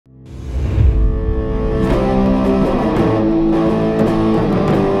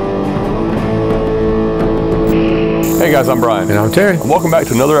guys, I'm Brian. And I'm Terry. And welcome back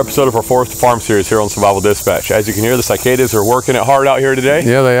to another episode of our Forest to Farm series here on Survival Dispatch. As you can hear, the cicadas are working it hard out here today.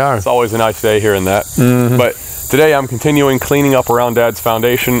 Yeah, they are. It's always a nice day hearing that. But today I'm continuing cleaning up around Dad's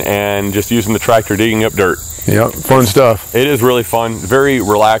foundation and just using the tractor digging up dirt. Yep, fun stuff. It is really fun, very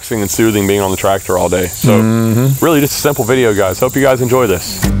relaxing and soothing being on the tractor all day. So really just a simple video, guys. Hope you guys enjoy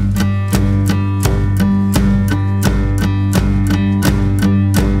this.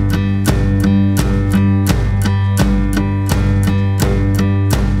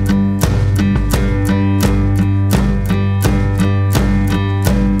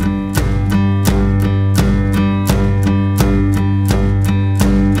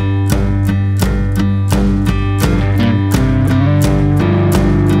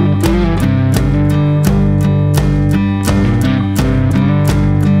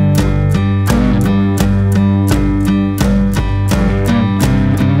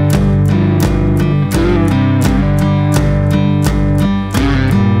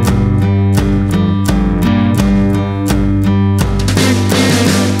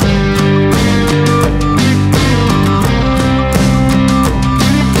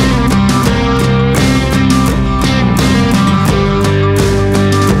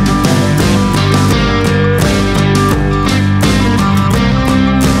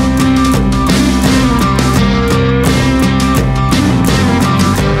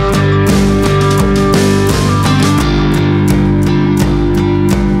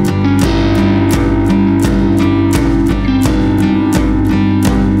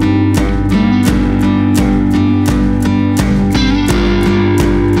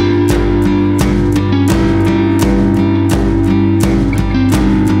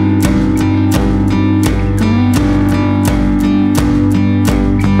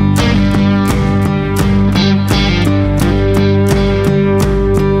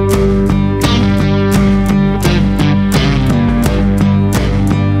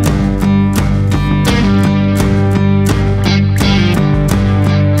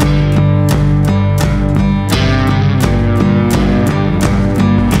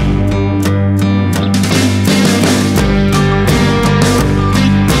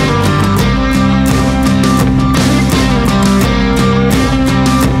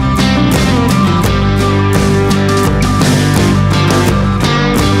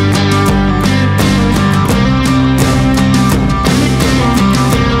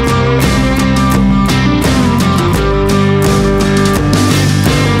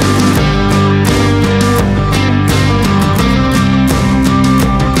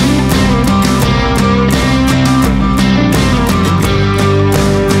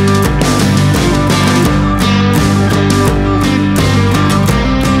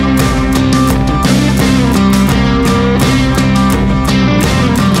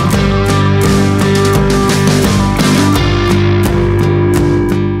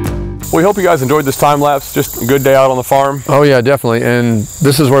 We hope you guys enjoyed this time lapse. Just a good day out on the farm. Oh yeah, definitely. And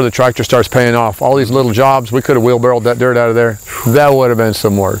this is where the tractor starts paying off. All these little jobs, we could have wheelbarrowed that dirt out of there. That would have been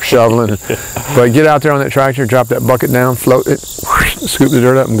some work, shoveling. But get out there on that tractor, drop that bucket down, float it, scoop the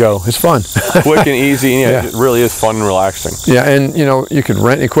dirt up and go. It's fun. Quick and easy, and yeah, it really is fun and relaxing. Yeah, and you know, you could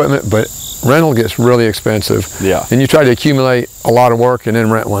rent equipment, but rental gets really expensive. Yeah. And you try to accumulate a lot of work and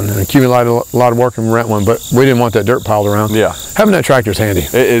then rent one, and accumulate a lot of work and rent one, but we didn't want that dirt piled around. Yeah. Having that tractor is handy.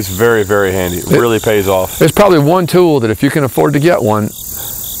 It is very, very handy. It really pays off. It's probably one tool that if you can afford to get one,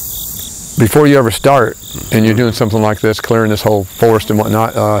 before you ever start, and you're doing something like this, clearing this whole forest and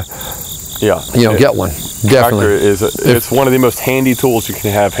whatnot, you know, get one. Definitely. It's one of the most handy tools you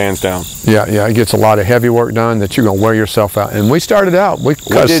can have, hands down. Yeah, yeah, it gets a lot of heavy work done that you're going to wear yourself out. And we started out, we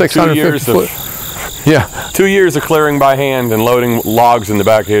cut 650 foot. Yeah. 2 years of clearing by hand and loading logs in the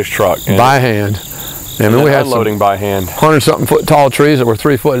back of his truck. By hand. I mean, we had unloading by hand. 100-something foot tall trees that were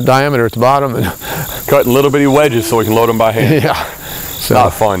 3 foot in diameter at the bottom. And cutting little bitty wedges so we can load them by hand. Yeah. So,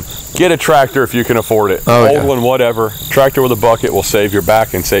 not fun. Get a tractor if you can afford it. Oh, Old one, whatever. Tractor with a bucket will save your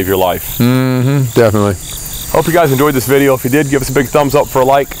back and save your life. Definitely. Hope you guys enjoyed this video. If you did, give us a big thumbs up for a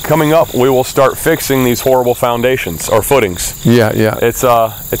like. Coming up, we will start fixing these horrible foundations or footings. Yeah, yeah. It's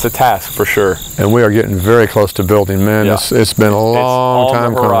a task for sure. And we are getting very close to building, man. Yeah. It's been a long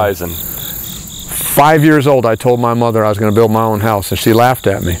time coming. On the horizon. 5 years old, I told my mother I was going to build my own house, and she laughed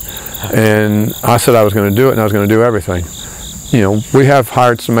at me. And I said I was going to do it, and I was going to do everything. You know, we have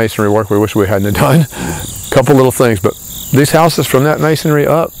hired some masonry work we wish we hadn't done. A couple little things, but these houses from that masonry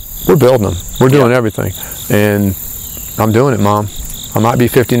up, we're building them. We're doing everything. And I'm doing it, Mom. I might be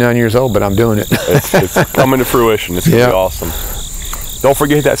 59 years old, but I'm doing it. It's coming to fruition. It's going to be awesome. Don't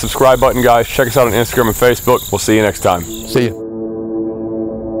forget to hit that subscribe button, guys. Check us out on Instagram and Facebook. We'll see you next time. See you.